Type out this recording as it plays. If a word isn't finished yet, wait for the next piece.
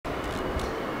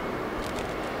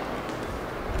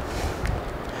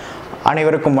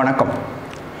அனைவருக்கும் வணக்கம்.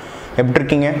 எப்படி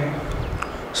இருக்கீங்க?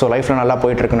 ஸோ லைஃப்பில் நல்லா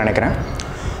போயிட்டுருக்குன்னு நினைக்கிறேன்.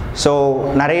 ஸோ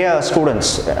நிறைய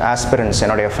ஸ்டூடெண்ட்ஸ் ஆஸ்பிரன்ஸ்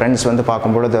என்னுடைய ஃப்ரெண்ட்ஸ் வந்து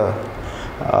பார்க்கும்பொழுது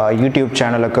யூடியூப்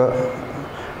சேனலுக்கு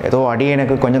ஏதோ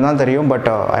எனக்கு கொஞ்சம் தான் தெரியும், but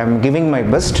I am giving my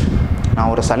best.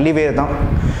 நான் ஒரு சல்லிவேர் தான்,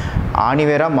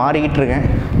 ஆணிவேராக மாறிக்கிட்டு இருக்கேன்.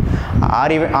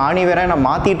 ஆணிவேராக நான்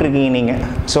மாற்றிட்டுருக்கீங்க நீங்கள்.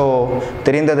 ஸோ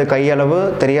தெரிந்தது கையளவு,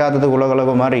 தெரியாதது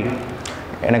உலகளவு மாதிரி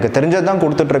எனக்கு தெரிஞ்சது தான்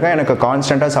கொடுத்துட்ருக்கேன். எனக்கு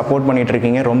கான்ஸ்டண்ட்டாக சப்போர்ட்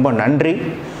பண்ணிகிட்ருக்கீங்க, ரொம்ப நன்றி.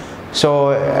 So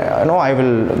I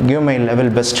will give my level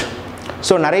best.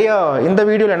 So நிறைய இந்த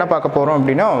வீடியோவில் என்ன பார்க்க போகிறோம்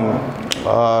அப்படின்னா,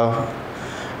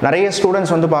 நிறைய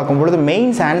ஸ்டூடெண்ட்ஸ் வந்து பார்க்கும்பொழுது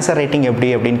மெயின்ஸ் ஆன்சர் ரைட்டிங்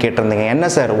அப்படின்னு கேட்டிருந்தீங்க. என்ன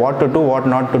sir, what to two, what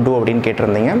not to two அப்படின்னு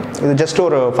கேட்டிருந்தீங்க. இது ஜஸ்ட்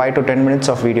ஒரு 5 to 10 minutes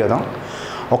ஆஃப் வீடியோ தான்.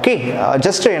 ஓகே,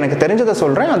 ஜஸ்ட் எனக்கு தெரிஞ்சதை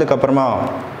சொல்கிறேன். அதுக்கப்புறமா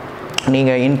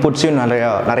நீங்கள் இன்புட்ஸையும்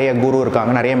நிறைய குரு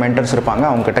இருக்காங்க, நிறைய மென்டர்ஸ் இருப்பாங்க,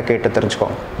 அவங்ககிட்ட கேட்டு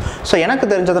தெரிஞ்சுக்கோங்க. ஸோ எனக்கு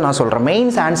தெரிஞ்சதை நான் சொல்கிறேன்.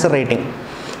 மெயின்ஸ் ஆன்சர் ரைட்டிங்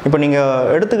இப்போ நீங்கள்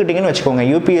எடுத்துக்கிட்டிங்கன்னு வச்சுக்கோங்க,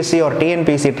 யூபிஎஸ்சி ஒரு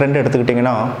டிஎன்பிஎஸ்சி ட்ரெண்ட்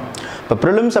எடுத்துக்கிட்டிங்கன்னா, இப்போ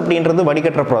ப்ரிலிம்ஸ் அப்படின்றது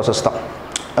வடிகட்டுற ப்ராசஸ் தான்.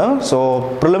 ஸோ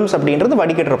ப்ரிலிம்ஸ் அப்படின்றது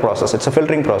வடிகட்டுற process, it's a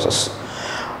filtering process.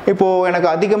 இப்போது எனக்கு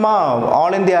அதிகமாக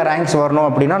ஆல் இந்தியா ரேங்க்ஸ் வரணும்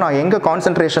அப்படின்னா நான் எங்கே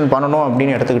கான்சன்ட்ரேஷன் பண்ணணும்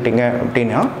அப்படின்னு எடுத்துக்கிட்டிங்க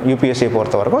அப்படின்னா, யூபிஎஸ்சியை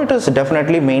பொறுத்த வரைக்கும் it is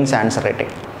definitely mains answer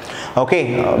writing. Okay,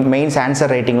 mains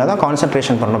answer ரைட்டிங்கில் தான்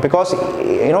கான்சன்ட்ரேஷன் பண்ணணும். பிகாஸ்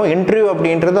இன்டர்வியூ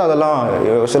அப்படின்றது அதெல்லாம்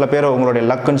சில பேர் உங்களுடைய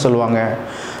லக்குன்னு சொல்லுவாங்க,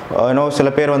 சில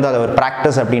பேர் வந்து அதை ஒரு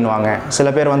ப்ராக்டிஸ் அப்படின்வாங்க,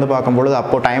 சில பேர் வந்து பார்க்கும்பொழுது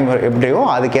அப்போது டைம் எப்படியோ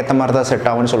அதுக்கேற்ற மாதிரி தான் செட்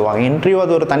ஆகும்னு சொல்லுவாங்க. இன்டர்வியூ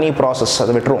அது ஒரு தனி ப்ராசஸ்,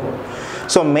 அதை விட்டுரும்.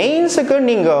 ஸோ மெயின்ஸுக்கு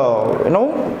நீங்கள்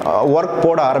ஒர்க்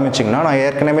போட ஆரம்பிச்சிங்கன்னா, நான்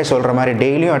ஏற்கனவே சொல்கிற மாதிரி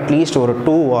டெய்லியும் அட்லீஸ்ட் ஒரு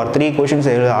 2 or 3 கொஷின்ஸ்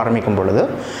எழுத ஆரம்பிக்கும் பொழுது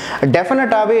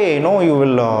டெஃபினட்டாகவே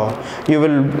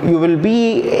you will be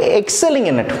excelling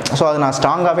in it. So அதை நான்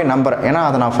ஸ்ட்ராங்காகவே நம்புகிறேன், ஏன்னா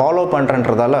அதை நான் ஃபாலோ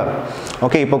பண்ணுறேன்றதால.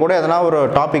 ஓகே, இப்போ கூட எதனா ஒரு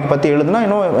டாபிக் பற்றி எழுதுனா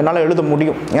என்னால் எழுத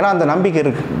முடியும், ஏன்னா அந்த நம்பிக்கை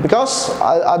இருக்குது. பிகாஸ்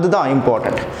அதுதான்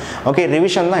இம்பார்ட்டண்ட். ஓகே,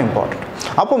 ரிவிஷன் தான் இம்பார்ட்டண்ட்.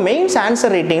 அப்போ மெயின்ஸ்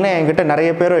ஆன்சர் ரைட்டிங்னா என்கிட்ட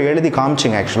நிறைய பேர் எழுதி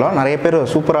காமிச்சிங்க. ஆக்சுவலாக நிறைய பேர்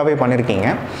சூப்பராகவே பண்ணியிருக்கீங்க.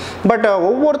 பட்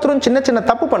ஒவ்வொருத்தரும் சின்ன சின்ன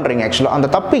தப்பு பண்ணுறீங்க. ஆக்சுவலாக அந்த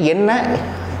தப்பு என்ன,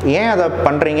 ஏன் அதை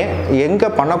பண்ணுறீங்க, எங்கே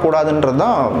பண்ணக்கூடாதுன்றது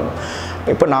தான்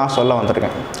இப்போ நான் சொல்ல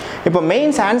வந்திருக்கேன். இப்போ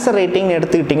மெயின்ஸ் ஆன்சர் ரைட்டிங்னு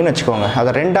எடுத்துக்கிட்டிங்கன்னு வச்சுக்கோங்க,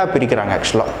 அதை 2ஆக பிரிக்கிறாங்க.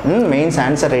 ஆக்சுவலாக மெயின்ஸ்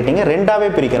ஆன்சர் ரைட்டிங்கை 2ஆகவே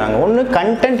பிரிக்கிறாங்க. ஒன்று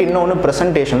கண்டென்ட், இன்னொன்று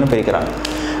ப்ரெசன்டேஷன் பிரிக்கிறாங்க.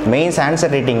 Mains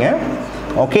answer ரைட்டிங்கை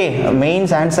okay,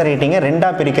 mains answer ரைட்டிங்கை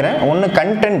 2ஆக பிரிக்கிறேன். ஒன்று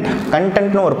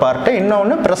கண்டென்ட்னு ஒரு பார்ட்டு,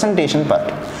 இன்னொன்று ப்ரெசன்டேஷன்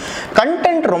பார்ட்.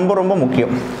 கண்டென்ட் ரொம்ப ரொம்ப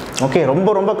முக்கியம். ஓகே,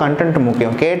 ரொம்ப கண்டென்ட்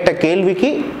முக்கியம். கேட்ட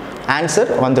கேள்விக்கு ஆன்சர்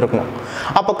வந்திருக்கணும்.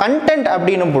 அப்போ கண்டென்ட்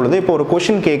அப்படின்னும் பொழுது இப்போ ஒரு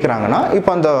கொஷின் கேட்குறாங்கன்னா,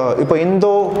 இப்போ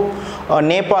இந்தோ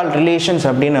நேபாள் ரிலேஷன்ஸ்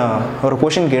அப்படின்னு ஒரு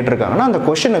கொஷின் கேட்டிருக்காங்கன்னா, அந்த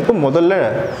கொஷினுக்கு முதல்ல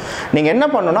நீங்கள் என்ன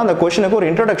பண்ணணும்னா, அந்த கொஷினுக்கு ஒரு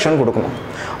இன்ட்ரடக்ஷன் கொடுக்கணும்.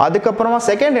 அதுக்கப்புறமா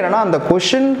செகண்ட் என்னென்னா, அந்த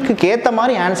கொஷினுக்கு ஏற்ற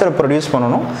மாதிரி ஆன்சரை ப்ரொடியூஸ்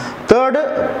பண்ணணும். தேர்டு,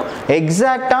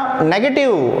 எக்ஸாக்டாக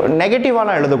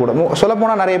நெகட்டிவாலாம் எழுதக்கூடாது.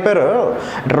 சொல்லப்போனால் நிறைய பேர்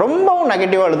ரொம்பவும்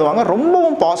நெகட்டிவாக எழுதுவாங்க,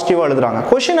 ரொம்பவும் பாசிட்டிவாக எழுதுறாங்க,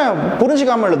 கொஷினை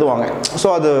புரிஞ்சிக்காமல் எழுதுவாங்க. ஸோ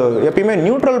அது எப்பயுமே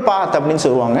நியூட்ரல் பாத் அப்படின்னு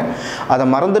சொல்லுவாங்க, அதை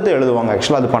மறந்துட்டு எழுதுவாங்க.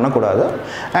 ஆக்சுவலாக அது பண்ணக்கூடாது.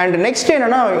 அண்ட் நெக்ஸ்ட்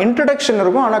என்னென்னா, இன்ட்ரடக்ஷன்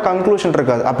இருக்கும், ஆனால் கன்க்ளூஷன்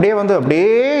இருக்காது. அப்படியே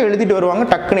எழுதிட்டு வருவாங்க,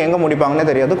 டக்குன்னு எங்கே முடிப்பாங்கன்னே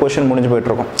தெரியாது, கொஷின் முடிஞ்சு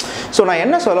போயிட்டுருக்கும். ஸோ நான்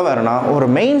என்ன சொல்ல வரேன்னா, ஒரு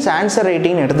மெயின்ஸ் ஆன்சர்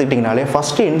ரைட்டிங்னு எடுத்துக்கிட்டிங்கனாலே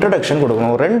ஃபஸ்ட்டு இன்ட்ரடக்ஷன்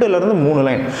கொடுக்கணும். ஒரு 2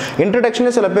 லைன்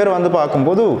இன்ட்ரடக்ஷனே. சில பேர் வந்து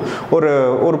பார்க்கும்போது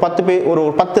ஒரு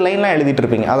 10 லைன்லாம் எழுதிட்டு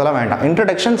இருப்பீங்க, அதெல்லாம் வேண்டாம்.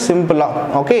 இன்ட்ரடக்ஷன் சிம்பிளாக.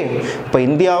 ஓகே, இப்போ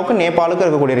இந்தியாவுக்கும் நேபாளுக்கும்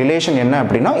இருக்கக்கூடிய ரிலேஷன் என்ன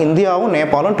அப்படின்னா, இந்தியாவும்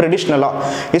நேபாளும் ட்ரெடிஷ்னலாக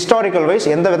ஹிஸ்டாரிக்கல் வைஸ்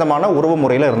எந்த விதமான உறவு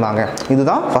முறையில் இருந்தாங்க,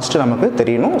 இதுதான் ஃபஸ்ட்டு நமக்கு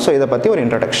தெரியணும். ஸோ இதை பற்றி ஒரு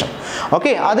இன்ட்ரடக்ஷன்.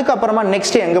 ஓகே, அதுக்கப்புறமா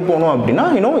நெக்ஸ்ட் எங்கே போகணும் அப்படின்னா,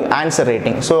 answer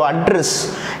writing. So address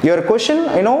your question,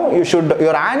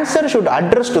 your answer should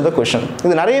address to the question.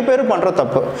 இது நிறைய பேர் பண்ணுற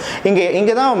தப்பு.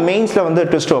 இங்கே தான் மெயின்ஸில் வந்து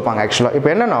ட்விஸ்ட் வைப்பாங்க. ஆக்சுவலாக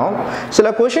இப்போ என்னென்னா, சில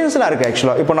கொஷின்ஸ்லாம் இருக்குது.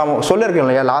 ஆக்சுவலாக இப்போ நம்ம சொல்லியிருக்கோம்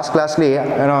இல்லையா, லாஸ்ட் கிளாஸ்லேயே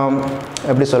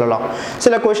எப்படி சொல்லலாம்,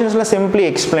 சில கொஷின்ஸில் சிம்பிளி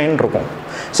எக்ஸ்பிளைன் இருக்கும்,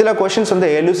 சில கொஷின்ஸ் வந்து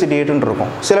எலுசிடேட்னு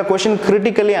இருக்கும், சில கொஷின்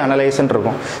கிரிட்டிக்கலி அனலைஸ்ன்னு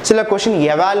இருக்கும், சில கொஷின்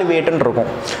எவாலுவேட்னு இருக்கும்.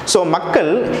 ஸோ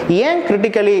மக்கள் ஏன்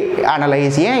கிரிட்டிக்கலி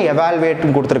அனலைஸ், ஏன்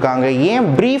எவாலுவேட்னு கொடுத்துருக்காங்க, ஏன்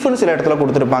ப்ரீஃப்னு சில இடத்துல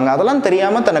கொடுத்துருப்பாங்க, அதெல்லாம்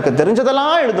தெரியாமல் தனக்கு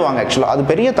தெரிஞ்சதெல்லாம் எழுதுவாங்க. ஆக்சுவலாக அது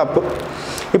பெரிய தப்பு.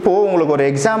 இப்போது உங்களுக்கு ஒரு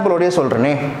எக்ஸாம்பிளோடய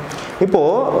சொல்கிறேனே,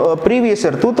 இப்போது ப்ரீவியஸ்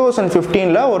இயர்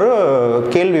 2015 ஒரு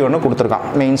கேள்வி ஒன்று கொடுத்துருக்கான்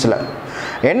மெயின்ஸில்.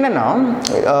 என்னென்னா,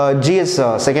 ஜிஎஸ்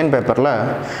செகண்ட் பேப்பரில்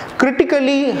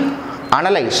critically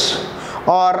analyse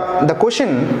or the question,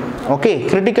 okay,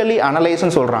 critically analyze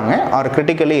and சொல்றாங்க, or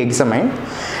critically examine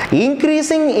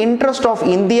increasing interest of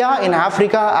India in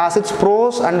Africa as its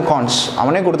pros and cons.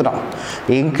 அவனே கொடுத்துட்டான்,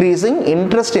 increasing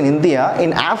interest in India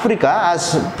in Africa as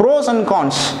pros and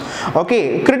cons. Okay,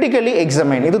 critically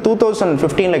examine. இது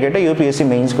 2015 கேட்ட UPSC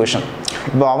mains question.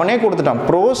 இப்போ அவனே கொடுத்துட்டான்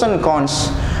pros and cons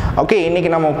okay, இன்றைக்கி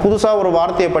நம்ம புதுசாக ஒரு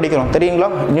வார்த்தையை படிக்கிறோம் தெரியுங்களா?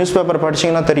 நியூஸ் பேப்பர்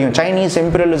படிச்சிங்கன்னா தெரியும், சைனீஸ்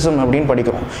இம்பீரியலிசம் அப்படின்னு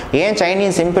படிக்கிறோம். ஏன்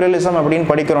சைனீஸ் இம்பீரியலிசம் அப்படின்னு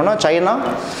படிக்கிறோன்னா, சைனா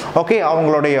ஓகே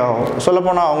அவங்களுடைய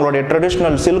சொல்லப்போனால் அவங்களுடைய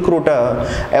ட்ரெடிஷ்னல் சில்க் ரூட்டை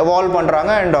எவால்வ்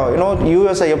பண்ணுறாங்க. அண்ட்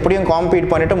யூஎஸ்ஐ எப்படியும் காம்பீட்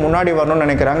பண்ணிவிட்டு முன்னாடி வரணும்னு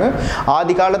நினைக்கிறாங்க.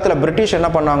 ஆதி காலத்தில் பிரிட்டிஷ்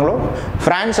என்ன பண்ணாங்களோ,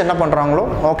 ஃப்ரான்ஸ் என்ன பண்ணுறாங்களோ,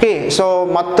 ஓகே ஸோ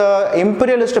மற்ற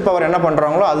இம்பீரியலிஸ்ட் பவர் என்ன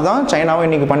பண்ணுறாங்களோ அதுதான் சைனாவும்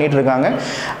இன்றைக்கி பண்ணிகிட்டு இருக்காங்க.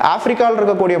 ஆஃப்ரிக்காவில்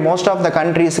இருக்கக்கூடிய most of the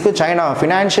கண்ட்ரீஸுக்கு China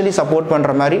financially support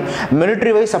பண்ணுற மாதிரி,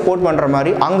 மிலிட்ரி வைஸ் சப்போர்ட் பண்ணுற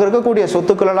மாதிரி, அங்கே இருக்கக்கூடிய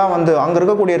சொத்துக்களெல்லாம் வந்து அங்கே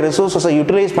இருக்கக்கூடிய ரிசோர்ஸஸை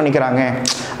யூட்டிலைஸ் பண்ணிக்கிறாங்க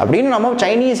அப்படின்னு நம்ம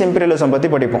சைனீஸ் இம்பீரியலிசம் பற்றி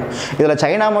படிப்போம். இதில்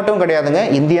சைனா மட்டும் கிடையாதுங்க,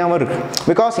 இந்தியாவும் இருக்குது.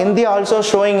 Because India also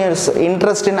showing it's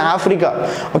interest in Africa.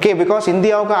 Okay, because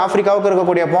இந்தியாவுக்கு ஆஃப்ரிக்காவுக்கு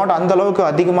இருக்கக்கூடிய பாண்ட் அந்த அளவுக்கு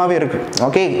அதிகமாகவே இருக்குது.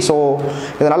 ஓகே, ஸோ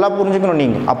இதை நல்லா புரிஞ்சுக்கணும்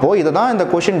நீங்கள். அப்போது இதை தான் இந்த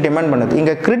கொஷின் டிமாண்ட் பண்ணுது.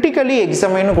 இங்கே கிரிட்டிக்கலி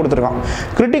எக்ஸாமின்னு கொடுத்துருக்கான்.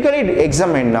 கிரிட்டிக்கலி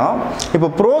எக்ஸாமின்னா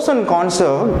இப்போ ப்ரோஸ் அண்ட்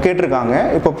கான்ஸை கேட்டிருக்காங்க.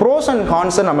 இப்போ ப்ரோஸ் அண்ட்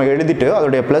கான்ஸை நம்ம எழுதிட்டு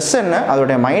அதோடைய ப்ளஸ் என்ன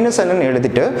அதோடைய மைனஸ் என்னன்னு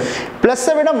எழுதிட்டு,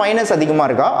 ப்ளஸ்ஸை விட மைனஸ் அதிகமாக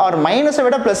இருக்கா ஆர் மைனஸை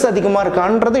விட ப்ளஸ் அதிகமாக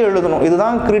இருக்கான்றது எழுதணும்.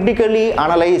 இதுதான் critically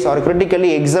analyse R critically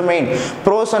examine,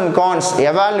 pros and cons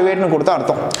எவாலுவேட்னு கொடுத்தா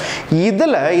அர்த்தம்.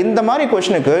 இதில் இந்த மாதிரி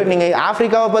கொஸ்டினுக்கு நீங்கள்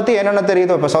ஆஃப்ரிக்காவை பற்றி என்னென்ன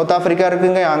தெரியுதோ, இப்போ சவுத் ஆஃப்ரிக்கா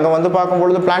இருக்குங்க, அங்கே வந்து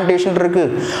பார்க்கும்பொழுது பிளான்டேஷன்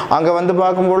இருக்குது, அங்கே வந்து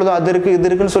பார்க்கும்பொழுது அது இருக்குது இது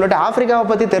இருக்குன்னு சொல்லிட்டு ஆஃப்ரிக்காவை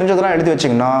பற்றி தெரிஞ்சதெல்லாம் எழுதி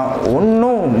வச்சிங்கன்னா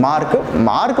ஒன்றும்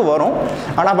மார்க் வரும்,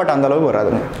 ஆனால் பட் அந்த அளவுக்கு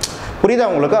வராதுங்க. புரியுதா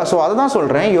உங்களுக்கு? ஸோ அதை தான்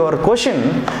சொல்கிறேன், your question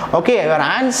okay your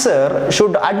answer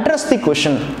should address the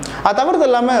question. அது தவிர்த்து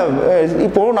இல்லாமல்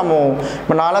இப்போது நம்ம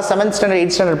இப்போ நான்லாம் 7th ஸ்டாண்டர்ட்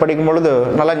 8th ஸ்டாண்டர்ட் படிக்கும்பொழுது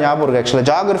நல்லா ஞாபகம் இருக்குது. ஆக்சுவலாக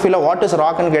ஜாகிரஃபியில் வாட் இஸ்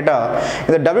ராக்னு கேட்டால்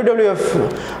இந்த WWF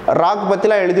ராக்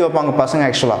பற்றிலாம் எழுதி வைப்பாங்க பசங்க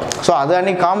ஆக்சுவலாக. ஸோ அது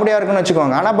அன்றைக்கி காமெடியாக இருக்குன்னு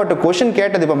வச்சுக்கோங்க. ஆனால் பட் கொஷின்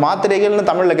கேட்டது இப்போ மாத்திரைகள்னு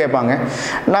தமிழில் கேட்பாங்க.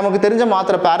 நமக்கு தெரிஞ்ச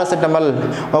மாத்திரை பேராசிட்டமல்,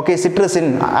 ஓகே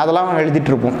சிட்ரசின், அதெல்லாம்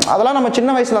எழுதிட்டு இருப்போம். அதெல்லாம் நம்ம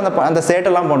சின்ன வயசில் அந்த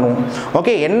சேட்டெல்லாம் பண்ணுவோம்.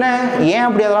 ஓகே, என்ன ஏன்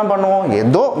அப்படி அதெல்லாம் பண்ணுவோம்?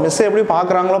 ஏதோ மிஸ் எப்படி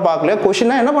பார்க்குறாங்களோ பார்க்கலையோ,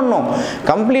 கொஷினா என்ன பண்ணணும்,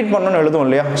 கம்ப்ளீட் பண்ணணும்னு எழுதும்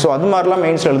இல்லையா? ஸோ அது மாதிரிலாம்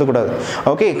மெயின்ஸ் எழுதக்கூடாது.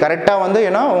 ஓகே, கரெக்டாக வந்து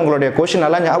ஏன்னா உங்களுடைய கொஷின்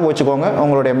எல்லாம் ஞாபகம் வச்சுக்கோங்க.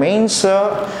 உங்களுடைய மெயின்ஸ்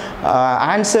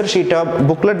ஆன்சர் ஷீட்டை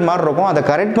புக்லெட் மாதிரி இருக்கும். அதை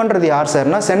கரெக்ட் பண்ணுறது யார்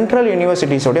சார்னா central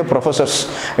யூனிவர்சிட்டிஸோடைய professors.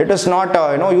 It is not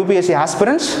UPSC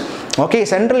aspirants. Okay,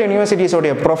 central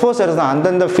யூனிவர்சிட்டிஸோடைய professors தான்,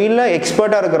 அந்தந்த ஃபீல்டில்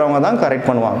எக்ஸ்பர்ட்டாக இருக்கிறவங்க தான் கரெக்ட்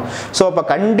பண்ணுவாங்க. ஸோ அப்போ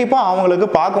கண்டிப்பாக அவங்களுக்கு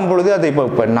பார்க்கும் பொழுது அது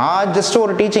இப்போ நான் ஜஸ்ட்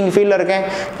ஒரு டீச்சிங் ஃபீல்டில் இருக்கேன்,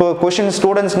 இப்போ கொஷின்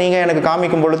ஸ்டூடெண்ட்ஸ் நீங்கள் எனக்கு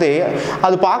காமிக்கும் பொழுது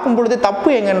அது பார்க்கும் பொழுது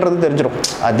தப்பு எங்கன்றது தெரிஞ்சிடும்.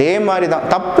 அதே மாதிரி தான்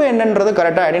தப்பு என்னன்றது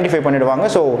கரெக்டாக ஐடென்டிஃபை பண்ணிடுவாங்க.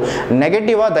 ஸோ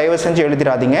நெகட்டிவாக தயவு செஞ்சு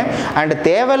எழுதிடாதீங்க. அண்ட்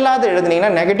தேவையில்லாத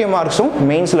எழுதுனீங்கன்னா நெகட்டிவ் மார்க்ஸும்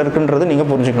மெயின்ஸில் இருக்குன்றது நீங்கள்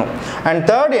புரிஞ்சுக்கணும். அண்ட்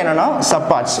தேர்ட் என்னன்னா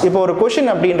சப்பார்ட்ஸ். இப்போ ஒரு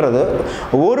கொஷின் அப்படின்றது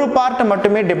ஒரு பார்ட்டை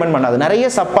மட்டுமே டிபெண்ட் பண்ணாது, நிறைய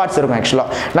சப்பார்ட்ஸ் இருக்கும்.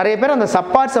 ஆக்சுவலாக நிறைய பேர் அந்த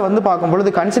சப்பார்ட்ஸை வந்து பார்க்கும்பொழுது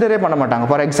கன்சிடரே பண்ண மாட்டாங்க.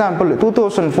 ஃபார் எக்ஸாம்பிள்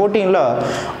 2014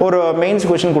 ஒரு மெயின்ஸ்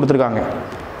கொஷின் கொடுத்துருக்காங்க.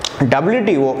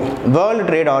 WTO, World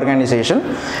Trade Organization,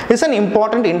 is an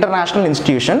important international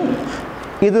institution.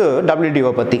 இது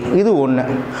WTO பற்றி இது ஒன்று.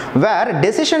 வேர்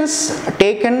டெசிஷன்ஸ்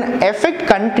டேக்கன் எஃபெக்ட்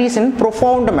கண்ட்ரீஸ் இன்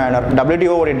ப்ரொஃபவுண்ட் மேனர்.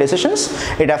 WTO உடைய decisions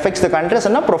it affects the countries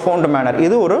in profound manor.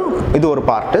 இது ஒரு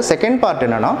பார்ட்டு. செகண்ட் பார்ட்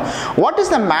என்னன்னா, what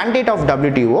is the mandate of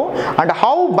WTO and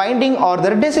how binding are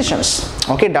there decisions.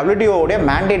 Okay, WTO உடைய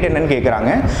mandate என்னன்னு கேட்குறாங்க.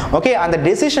 Okay, அந்த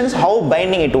decisions how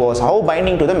binding it was, how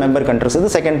binding to the member countries.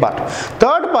 இது second part.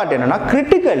 Third part என்னன்னா,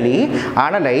 critically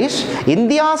analyse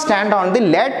India stand on the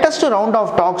latest round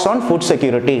of tax on food security.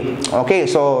 Okay,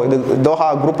 so இது Doha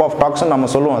group of tax நம்ம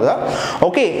சொல்லுவோம் அதை.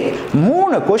 Okay,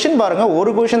 3 question பாருங்க,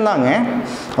 ஒரு question தாங்க.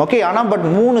 Okay, ஆனால் பட்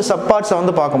 3 சப்பார்ட்ஸை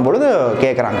வந்து பார்க்கும்பொழுது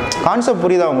கேட்குறாங்க. கான்செப்ட்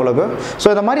புரியுதா உங்களுக்கு? ஸோ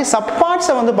இந்த மாதிரி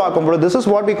சப்பார்ட்ஸை வந்து பார்க்கும்பொழுது this is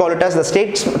what we call it as the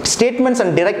statements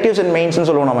and directives and மெயின்ஸ்னு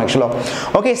சொல்லுவோம் நம்ம ஆக்சுவலாக.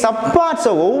 ஓகே,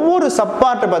 சப்பார்ட்ஸை ஒவ்வொரு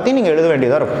சப்பார்ட்டை பற்றி நீங்கள் எழுத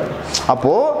வேண்டியதாக இருக்கும்.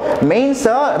 அப்போது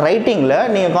மெயின்ஸை ரைட்டிங்கில்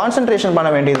நீங்கள் கான்சென்ட்ரேஷன்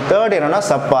பண்ண வேண்டியது தேர்ட் என்னன்னா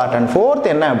சப்பார்ட், அண்ட் ஃபோர்த்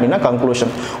என்ன அப்படின்னா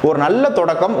கன்க்ளூஷன். ஒரு நல்ல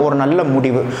தொடக்கம், ஒரு நல்ல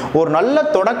முடிவு. ஒரு நல்ல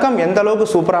தொடக்கம் எந்த அளவுக்கு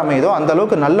சூப்பராக அமையுதோ அந்த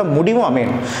அளவுக்கு நல்ல முடிவும்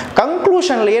அமையும்.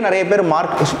 கன்க்ளூஷன்லேயே நிறைய பேர்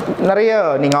நிறைய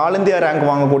நீங்கள் ஆல் இந்தியா ரேங்க்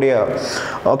வாங்கக்கூடிய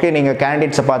ஓகே நீங்கள்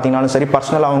கேண்டிடேட்ஸை பார்த்தீங்கன்னாலும் சரி,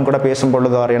 பர்சனலாக அவங்க கூட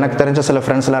பேசும்பொழுது எனக்கு தெரிஞ்ச சில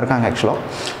ஃப்ரெண்ட்ஸ்லாம் இருக்காங்க ஆக்சுவலாக.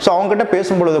 ஸோ அவங்ககிட்ட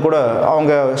பேசும்பொழுது கூட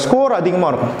அவங்க ஸ்கோர்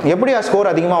அதிகமாக இருக்கும். எப்படி ஸ்கோர்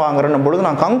அதிகமாக வாங்குறேன்னும் பொழுது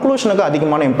நான் கன்க்ளூஷனுக்கு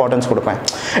அதிகமான இம்பார்ட்டன்ஸ் கொடுப்பேன்.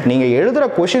 நீங்கள் எழுதுகிற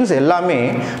கொஷின்ஸ் எல்லாமே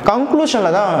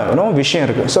கன்க்ளூஷனில் தான் விஷயம்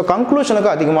இருக்குது. ஸோ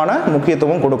கன்க்ளூஷனுக்கு அதிகமான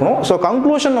முக்கியத்துவம் கொடுக்கணும். ஸோ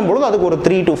கன்க்ளூஷன் பொழுது அதுக்கு ஒரு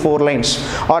 3 to 4 லைன்ஸ்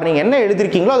ஆர் நீங்கள் என்ன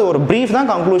எழுதிருக்கீங்களோ அது ஒரு ப்ரீஃப் தான்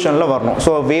கன்க்ளூஷனில் வரணும்.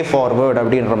 ஸோ வே ஃபார்வர்ட்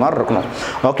அப்படின்ற மாதிரி இருக்கணும்.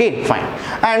 Okay, fine.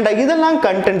 அண்ட் இதெல்லாம்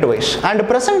content wise. And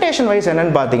presentation wise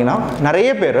என்னன்னு பார்த்தீங்கன்னா நிறைய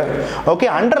பேர் ஓகே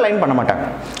அண்டர்லைன் பண்ண மாட்டாங்க.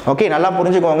 ஓகே, நல்லா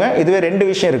புரிஞ்சுக்கோங்க. இதுவே 2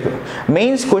 விஷயம் இருக்குது.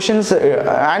 மெயின்ஸ் கொஷின்ஸ்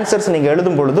ஆன்சர்ஸ் நீங்கள்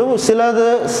எழுதும் பொழுது சிலது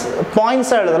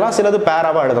பாயிண்ட்ஸாக எழுதலாம், சிலது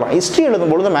பேராவாக எழுதலாம். ஹிஸ்ட்ரி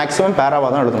எழுதும் பொழுது மேக்ஸிமம் பேராவாக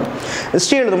தான் எழுதணும்.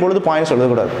 ஹிஸ்ட்ரி எழுதும் பொழுது பாயிண்ட்ஸ்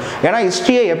எழுதக்கூடாது. ஏன்னா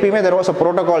ஹிஸ்ட்ரியை எப்பயுமே there was a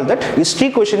protocol that history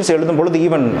questions எழுதும் பொழுது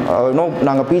ஈவன்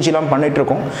நாங்கள் பிஜிலாம் பண்ணிட்டு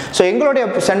இருக்கோம். ஸோ எங்களுடைய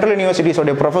சென்ட்ரல்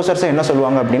யூனிவர்சிட்டிஸோடைய ப்ரொஃபஸர்ஸ் என்ன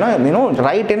சொல்லுவாங்க அப்படின்னா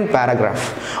ரைட் இன் பேராகிராஃப்.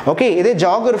 ஓகே, இதே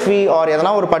ஜியாகிரஃபி ஆர்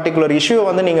எதனா ஒரு பர்டிகுலர் இஷ்யூ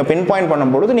வந்து நீங்கள் பின் பாயிண்ட்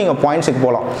பண்ணும்பொழுது நீங்கள் பாயிண்ட்ஸுக்கு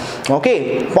போகலாம். ஓகே,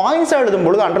 பாயிண்ட்ஸாக எழுதும்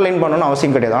பொழுது அண்டர்லைன் பண்ணணும்னு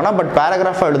அவசியம் கிடையாது. ஆனால் பட்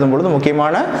பேராகிராஃபாக எழுதும் பொழுது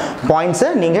முக்கியமான பாயிண்ட்ஸை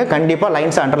நீங்கள் கண்டிப்பாக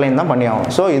லைன்ஸை அண்டர்லைன் தான் பண்ணி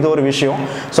ஆகணும். ஸோ இது ஒரு விஷயம்.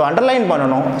 ஸோ அண்டர்லைன்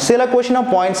பண்ணணும். சில கொஷினை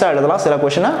பாயிண்ட்ஸாக எழுதலாம், சில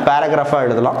கொஷினை பேராகிராஃபாக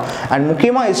எழுதலாம். அண்ட்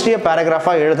முக்கியமாக ஹிஸ்ட்ரியை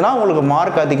பேராகிராஃபாக எழுதினா உங்களுக்கு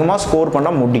மார்க் அதிகமாக ஸ்கோர்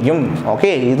பண்ண முடியும்.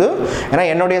 ஓகே, இது ஏன்னா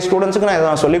என்னுடைய ஸ்டூடெண்ட்ஸுக்கு நான் இதை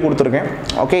நான் சொல்லி கொடுத்துருக்கேன்.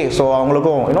 ஓகே, ஸோ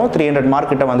அவங்களுக்கும் 300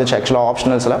 மார்க் கிட்ட வந்துச்சு ஆக்சுவலாக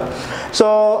ஆப்ஷனல்ஸில். So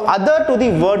other to the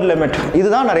word limit,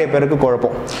 இதுதான் நிறைய பேருக்கு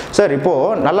குழப்பம். சார்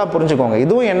இப்போது நல்லா புரிஞ்சுக்கோங்க,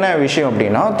 இதுவும் என்ன விஷயம்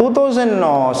அப்படின்னா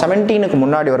 2017க்கு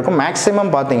முன்னாடி வரைக்கும்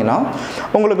மேக்ஸிமம் பார்த்தீங்கன்னா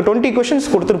உங்களுக்கு 20 கொஷின்ஸ்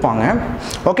கொடுத்துருப்பாங்க.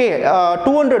 ஓகே,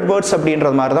 200 வேர்ட்ஸ்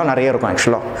அப்படின்றது மாதிரி தான் நிறைய இருக்கும்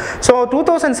ஆக்சுவலாக. ஸோ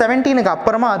 2017க்கு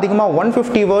அப்புறமா அதிகமாக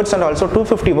 150 வேர்ட்ஸ் அண்ட் ஆல்சோ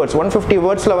 250 வேர்ட்ஸ். 150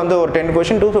 வேர்ட்ஸில் வந்து ஒரு 10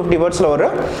 கொஷின், 250 வேர்ட்ஸில் ஒரு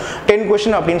 10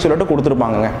 கொஷின் அப்படின்னு சொல்லிட்டு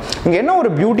கொடுத்துருப்பாங்க. இங்கே என்ன ஒரு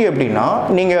பியூட்டி அப்படின்னா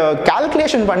நீங்கள்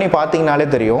கால்குலேஷன் பண்ணி பார்த்தீங்கனாலே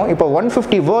தெரியும். இப்போ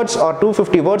 150 வேர்ட்ஸ் ஆர்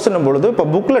 250 வேர்ட்ஸ்னும் பொழுது இப்போ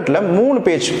புக்லெட்டில் 3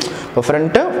 பேஜ், இப்போ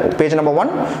ஃப்ரண்ட்டு பேஜ் நம்பர்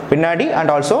 1, பின்னாடி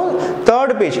அண்ட் ஆல்சோ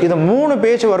தேர்ட் பேஜ், இது 3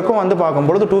 பேஜ் வரைக்கும் வந்து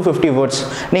பார்க்கும்பொழுது 250 வேர்ட்ஸ்.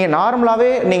 நீங்கள்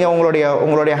நார்மலாகவே நீங்கள்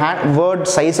உங்களுடைய வேர்ட்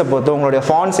சைஸை பொறுத்து, உங்களுடைய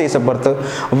ஃபாண்ட் சைஸை பொறுத்து,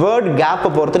 வேர்ட் கேப்பை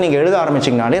பொறுத்து நீங்கள் எழுத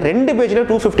ஆரம்பிச்சிங்கனாலே 2 பேஜில்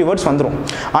 250 வேர்ட்ஸ் வந்துடும்.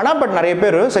 ஆனால் பட் நிறைய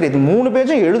பேர் சரி இது 3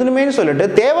 பேஜும் எழுதணுமேனு சொல்லிட்டு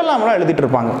தேவையில்லாமலாம் எழுதிட்டு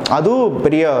இருப்பாங்க. அதுவும்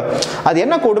பெரிய அது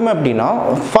என்ன கொடுமை அப்படின்னா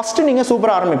ஃபர்ஸ்ட் நீங்கள்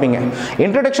சூப்பராக ஆரம்பிப்பீங்க,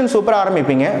 இன்ட்ரடக்ஷன் சூப்பராக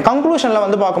ஆரம்பிப்பீங்க, கன்க்ளூஷனில்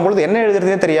வந்து பார்க்கும்போது என்ன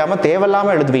எழுதுறதே தெரியாமல்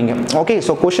தேவையில்லாமல் எழுதுவீங்க. ஓகே,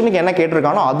 ஸோ கொஷனுக்கு என்ன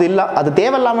கேட்டிருக்கானோ அது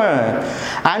தேவையில்லாமல்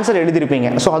ஆன்சர் எழுதிருப்பீங்க.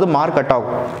 ஸோ அது மார்க் கட்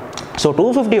ஆகும். ஸோ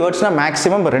 250 வேர்ட்ஸ்னால்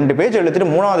மேக்ஸிமம் 2 பேஜ் எழுதிட்டு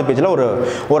 3வது பேஜில்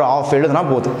ஒரு ஆஃப் எழுதுனா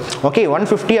போதும். ஓகே,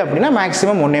 150 அப்படின்னா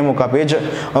மேக்ஸிமம் 1.25 பேஜ்.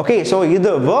 ஓகே, ஸோ இது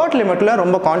வேர்ட் லிமிட்டில்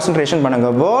ரொம்ப கான்சன்ட்ரேஷன்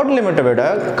பண்ணுங்கள். வேர்ட் லிமிட்டை விட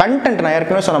கண்டென்ட், நான்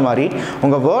ஏற்கனவே சொன்ன மாதிரி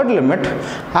உங்கள் word limit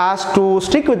has to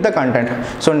stick with the content.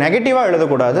 So நெகட்டிவாக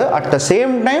எழுதக்கூடாது, at the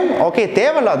same time okay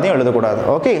தேவையில்லாதையும் எழுதக்கூடாது.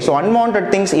 Okay, so unwanted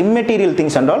things, immaterial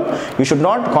things and all you should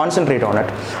not concentrate on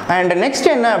it. And next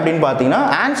என்ன அப்படின்னு பார்த்தீங்கன்னா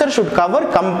answer should cover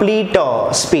complete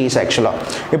space.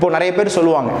 ஆக்சுவலாக இப்போ நிறைய பேர்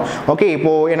சொல்லுவாங்க ஓகே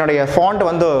இப்போ என்னுடைய ஃபாண்ட்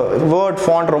வந்து வேர்ட்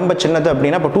ஃபாண்ட் ரொம்ப சின்னது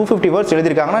அப்படின்னா இப்போ 250 வேர்ட்ஸ்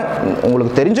எழுதியிருக்காங்கன்னா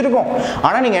உங்களுக்கு தெரிஞ்சிருக்கும்.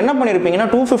 ஆனால் நீங்கள் என்ன பண்ணியிருப்பீங்கன்னா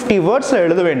 250 வேர்ட்ஸில்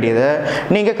எழுத வேண்டியது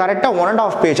நீங்கள் கரெக்டாக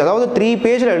 1.5 பேஜ், அதாவது 3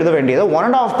 பேஜில் எழுத வேண்டியது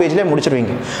 1.5 பேஜ்லேயே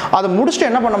முடிச்சிருவீங்க. அதை முடிச்சுட்டு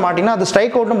என்ன பண்ண மாட்டீங்கன்னா அது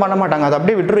ஸ்ட்ரைக் அவுட்டும் பண்ண மாட்டாங்க, அதை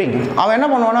அப்படியே விட்டுருவீங்க. அவன் என்ன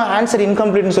பண்ணுவானா ஆன்சர்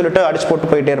இன்கம்ப்ளீட்னு சொல்லிட்டு அடிச்சு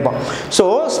போட்டு போயிட்டே இருப்பான். ஸோ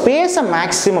ஸ்பேஸை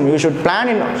மேக்ஸிமம் யூ ஷுட்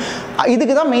பிளான் இன்.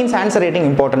 இதுக்கு தான் மெயின்ஸ் ஆன்சர் ரேட்டிங்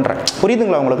இம்பார்ட்டன்ட்.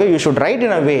 புரியுதுங்களா உங்களுக்கு? You should right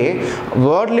in a way,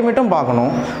 word லிமிட்டும்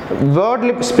பார்க்கணும், வேர்ட்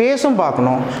ஸ்பேஸும்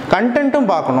பார்க்கணும், கண்டென்ட்டும்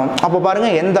பார்க்கணும். அப்போ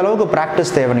பாருங்கள் எந்த அளவுக்கு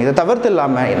ப்ராக்டிஸ் தேவை. இதை தவிர்த்து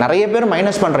இல்லாமல் நிறைய பேர்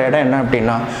மைனஸ் பண்ணுற இடம் என்ன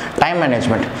அப்படின்னா time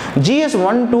management. GS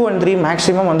 1, 2 and 3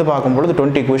 maximum வந்து பார்க்கும்பொழுது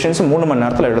 20 கொஷின்ஸ் 3 மணி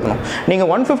நேரத்தில் எழுதணும். நீங்கள்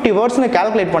 150 வேர்ட்ஸ்னு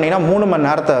கால்குலேட் பண்ணிங்கன்னா 3 மணி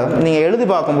நேரத்தை நீங்கள் எழுதி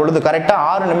பார்க்கும்பொழுது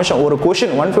கரெக்டாக 6 நிமிஷம். ஒரு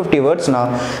கொஷின் 150 வேர்ட்ஸ்னா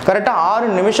கரெக்டாக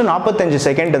 6 நிமிஷம் 45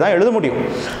 செகண்ட் தான் எழுத முடியும்.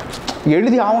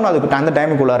 எழுதி ஆகணும், அதுக்கு அந்த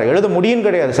டைமுக்குள்ளார எழுத முடியும்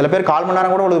கிடையாது. சில பேர் 1/4 மணி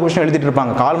நேரம் கூட ஒரு கொஸ்டின் எழுதிட்டு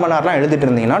இருப்பாங்க. 1/4 மணி நேரம்லாம் எழுதிட்டு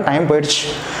இருந்தீங்கன்னா டைம் போயிடுச்சு.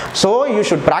 So you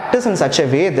should practice in such a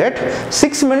way that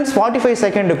 6 minutes 45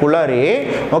 செகண்டுக்குள்ளாரே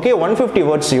okay 150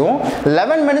 வேர்ட்ஸையும்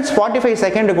 11 minutes 45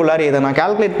 செகண்டுக்குள்ளாரே இதை நான்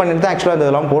கால்குலேட் பண்ணிட்டு தான் ஆக்சுவலாக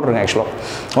இதெல்லாம் போட்டுருங்க.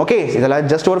 ஆக்சுவலாக ஓகே இதெல்லாம்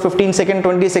ஜஸ்ட் ஒரு 15 செகண்ட்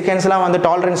 20 செகண்ட்ஸ்லாம் வந்து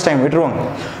டாலரன்ஸ் டைம் விட்டுருவாங்க.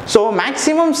 ஸோ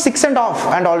மேக்ஸிமம் 6.5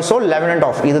 and also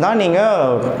 11.5 இதுதான்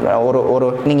நீங்கள் ஒரு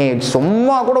நீங்கள்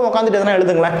சும்மா கூட உட்காந்துட்டு எதனா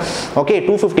எழுதுங்களேன். ஓகே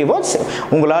 250 வேர்ட்ஸ்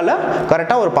உங்களால்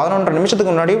கரெக்டாக ஒரு 11.5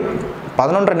 நிமிஷத்துக்கு முன்னாடி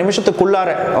 11.5 நிமிஷத்துக்குள்ளார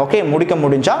ஓகே முடிக்க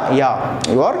முடிஞ்சா யா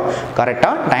யுவர்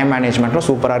கரெக்டாக டைம் மேனேஜ்மெண்ட்டும்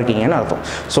சூப்பராக இருக்கீங்கன்னு அர்த்தம்.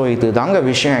 ஸோ இது தாங்க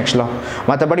விஷயம் ஆக்சுவலாக.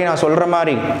 மற்றபடி நான் சொல்கிற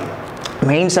மாதிரி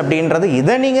மெயின்ஸ் அப்படின்றது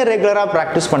இதை நீங்கள் ரெகுலராக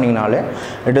ப்ராக்டிஸ் பண்ணிங்கனாலே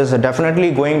it is definitely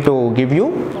going to give you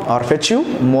are fetch you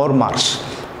more marks.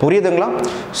 புரியுதுங்களா?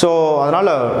 ஸோ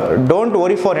அதனால் don't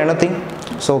worry for anything.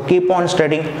 So keep on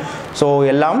studying. So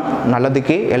எல்லாம்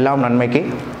நல்லதுக்கே, எல்லாம் நன்மைக்கே.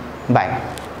 Bye.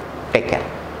 Take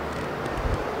care.